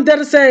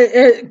there's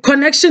a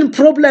connection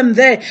problem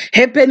there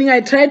happening. I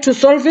tried to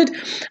solve it,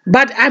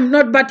 but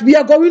but we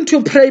are going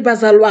to pray,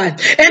 Bazalwan.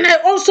 And I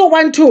also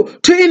want to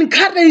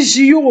encourage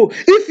you,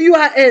 if you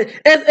are a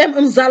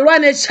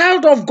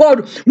child of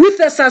God with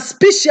a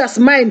suspicious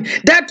mind,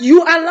 that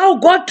you allow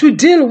God to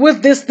deal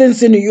with these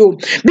things in you.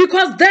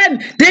 Because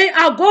then they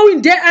are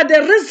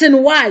the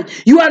reason why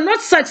you are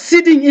not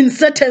succeeding in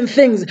certain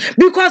things,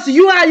 because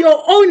you are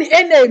your own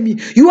enemy.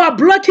 You are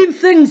blocking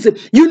things,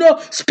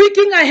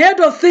 speaking ahead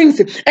of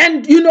things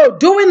and,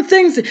 doing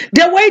things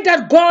the way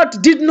that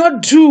God did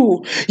not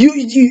do.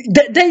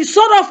 They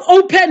sort of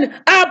open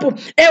up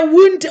a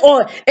wound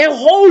or a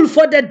hole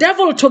for the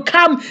devil to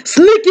come,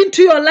 sneak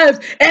into your life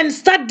and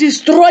start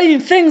destroying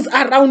things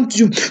around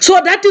you.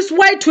 So that is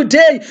why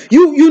today,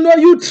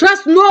 you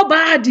trust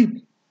nobody.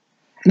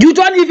 You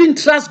don't even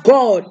trust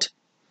God.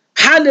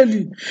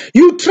 Hallelujah.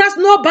 You trust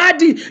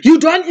nobody. You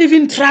don't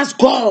even trust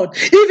God.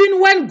 Even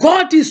when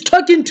God is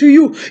talking to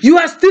you, you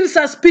are still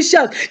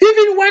suspicious.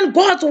 Even when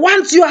God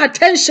wants your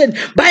attention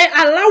by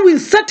allowing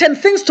certain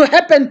things to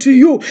happen to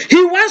you,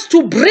 He wants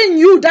to bring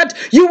you that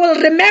you will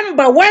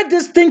remember where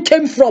this thing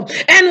came from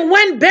and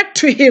went back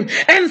to Him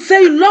and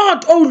say,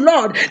 Lord, oh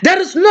Lord, there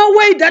is no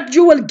way that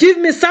you will give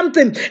me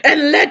something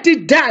and let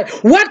it die.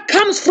 What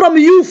comes from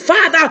you,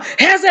 Father,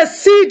 has a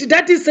seed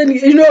that is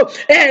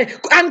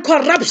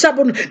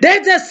uncorruptible.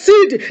 There's a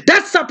seed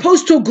that's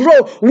supposed to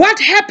grow. What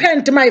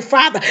happened, my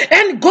Father?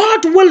 And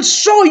God will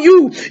show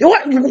you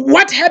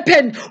what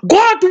happened.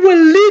 God will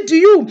lead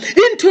you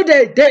into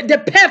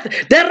the path,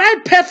 the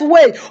right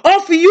pathway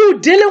of you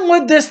dealing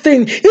with this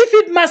thing. If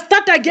it must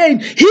start again,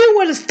 He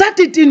will start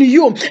it in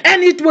you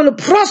and it will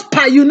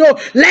prosper,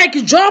 like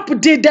Job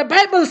did. The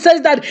Bible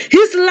says that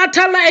his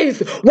latter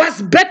life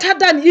was better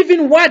than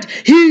even what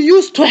he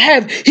used to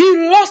have.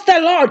 He lost a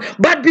lot,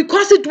 but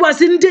because it was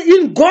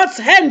in God's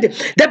hand,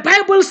 the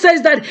Bible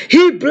says that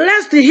He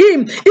blessed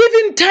him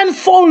even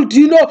tenfold,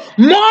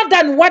 more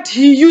than what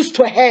he used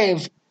to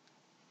have.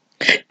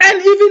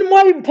 And even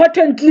more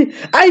importantly,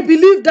 I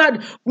believe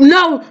that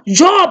now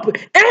Job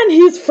and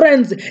his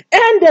friends and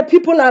the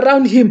people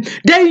around him,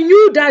 they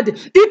knew that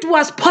it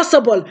was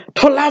possible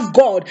to love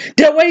God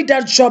the way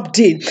that Job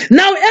did.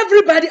 Now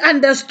everybody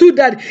understood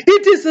that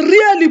it is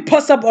really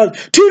possible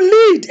to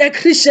lead a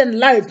Christian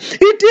life.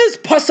 It is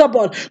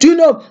possible,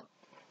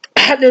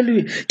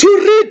 hallelujah,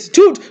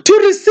 to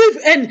receive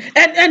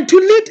and to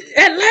lead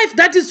a life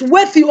that is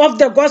worthy of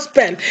the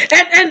gospel and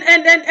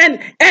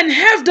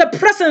have the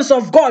presence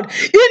of God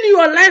in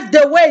your life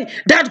the way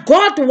that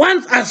God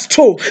wants us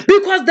to.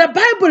 Because the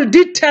Bible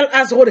did tell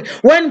us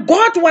when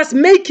God was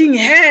making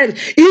hell,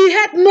 he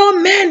had no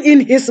man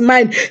in his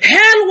mind.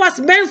 Hell was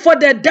meant for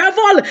the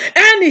devil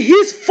and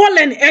his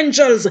fallen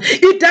angels.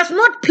 It does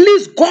not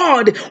please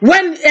God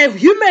when a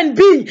human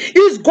being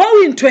is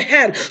going to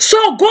hell.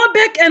 So go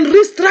back and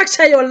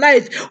restructure your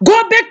life.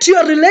 Go back to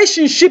your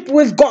relationship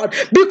with God,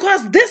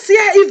 because this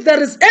year, if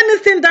there is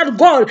anything that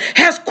God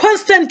has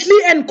constantly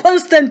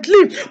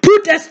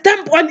put a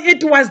stamp on,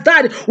 it was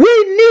that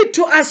we need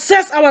to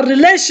assess our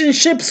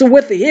relationships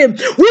with him.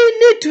 We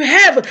need to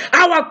have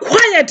our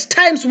quiet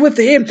times with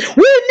him.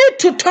 We need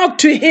to talk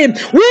to him.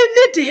 We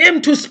need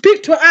him to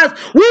speak to us.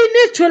 We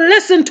need to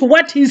listen to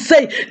what he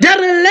says. The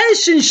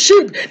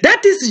relationship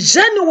that is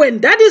genuine,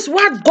 that is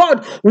what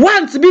God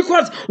wants,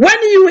 because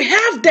when you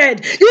have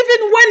that,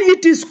 even when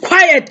it is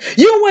quiet,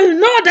 you will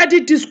know that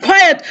it is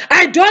quiet.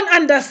 I don't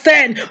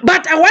understand,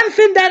 but one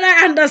thing that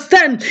I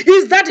understand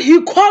is that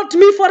he called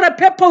me for a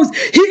purpose.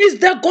 He is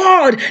the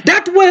God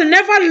that will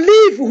never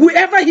leave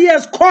whoever he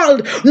has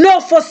called,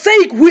 nor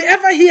forsake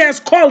whoever he has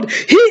called.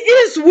 He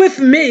is with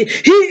me.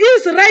 He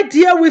is right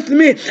here with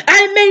me.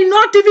 I may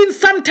not even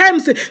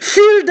sometimes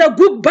feel the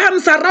good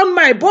bumps around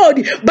my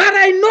body, but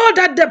I know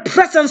that the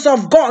presence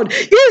of God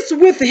is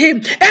with him,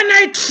 and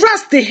I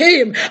trust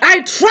him.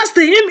 I trust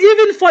him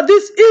even for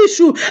this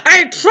issue.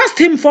 I trust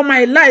him for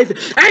my life.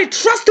 I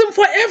trust him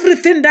for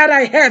everything that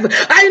I have.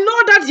 I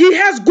know that he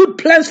has good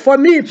plans for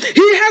me.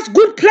 He has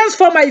good plans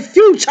for my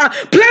future,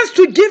 plans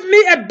to give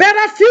me a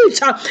better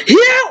future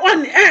here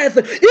on earth.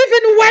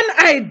 Even when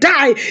I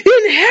die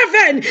in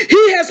heaven,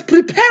 he is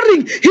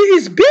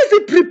busy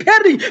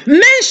preparing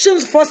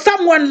mansions for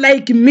someone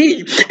like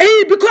me.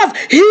 Because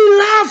he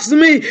loves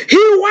me.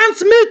 He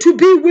wants me to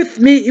be with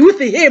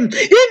him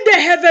in the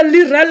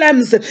heavenly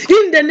realms,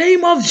 in the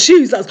name of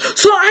Jesus.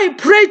 So I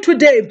pray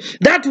today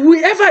that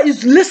whoever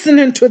is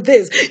listening to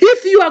this,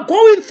 if you are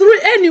going through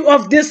any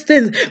of these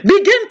things,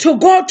 begin to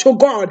go to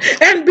God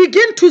and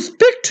begin to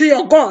speak to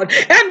your God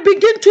and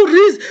begin to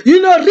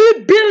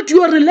rebuild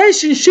your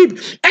relationship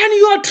and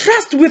your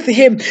trust with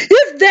him.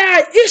 If there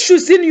are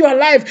issues in your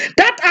life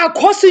that are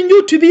causing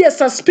you to be a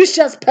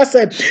suspicious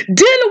person,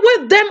 deal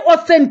with them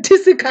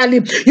authentically.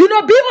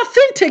 Be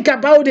authentic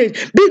about it.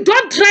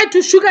 Don't try to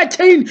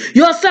sugarcoat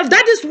yourself.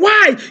 That is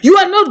why you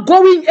are not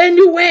going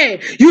anywhere.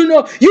 You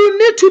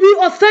need to be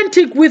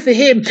authentic with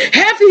him.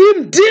 Have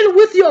him deal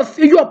with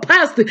your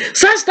past,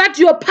 such that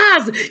your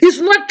past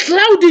is not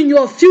clouding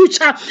your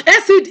future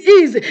as it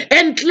is,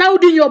 and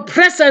clouding your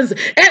present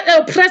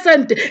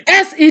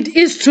as it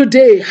is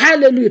today.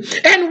 Hallelujah.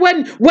 And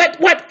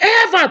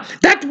whatever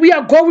that we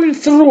are going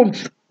through,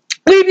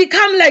 we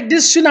become like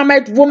this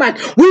Shunammite woman.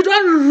 We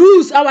don't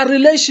lose our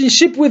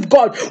relationship with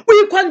God.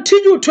 We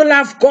continue to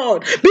love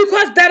God,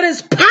 because there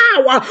is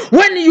power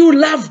when you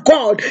love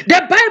God.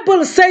 The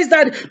Bible says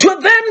that to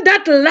them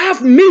that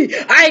love me,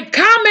 I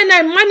come and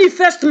I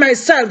manifest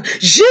myself.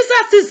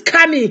 Jesus is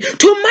coming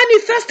to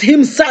manifest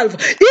himself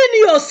in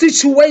your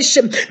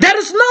situation. There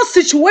is no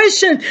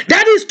situation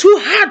that is too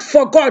hard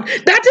for God.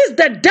 That is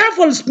the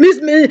devil's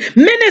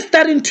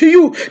ministering to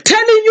you,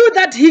 telling you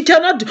that he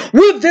cannot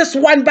with this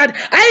one. But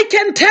I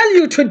can tell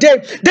you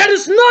today, there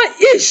is no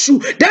issue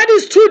that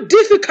is too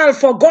difficult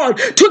for God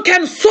to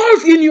can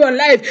solve in your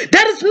life.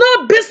 There is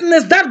no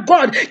business that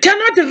God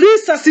cannot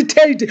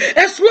resuscitate,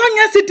 as long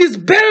as it is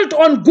built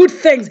on good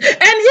things. And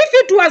if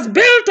it was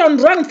built on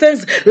wrong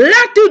things,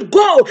 let it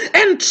go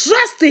and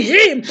trust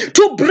him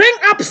to bring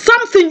up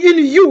something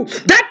in you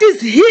that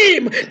is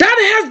him, that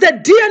has the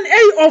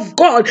DNA of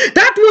God,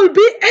 that will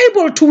be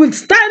able to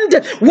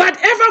withstand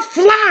whatever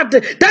flood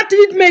that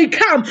it may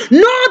come.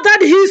 Know that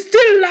he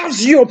still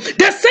loves you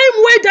the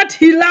same way that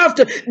he loved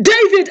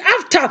David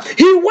after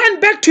he went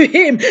back to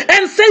him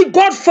and said,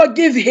 God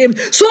forgive him.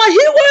 So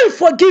he will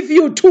forgive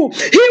you too.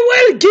 He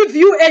will give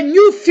you a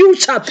new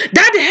future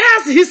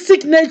that has his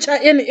signature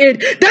in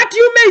it, that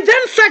you may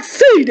then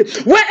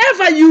succeed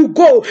wherever you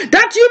go,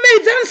 that you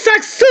may then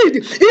succeed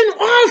in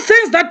all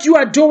things that you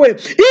are doing,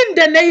 in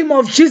the name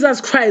of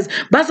Jesus Christ.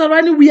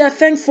 Bazarani, we are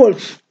thankful.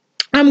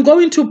 I'm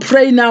going to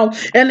pray now,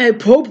 and I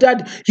hope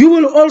that you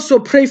will also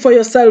pray for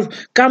yourself.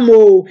 Come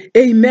on,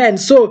 amen.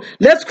 So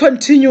let's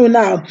continue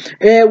now.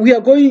 We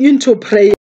are going into prayer.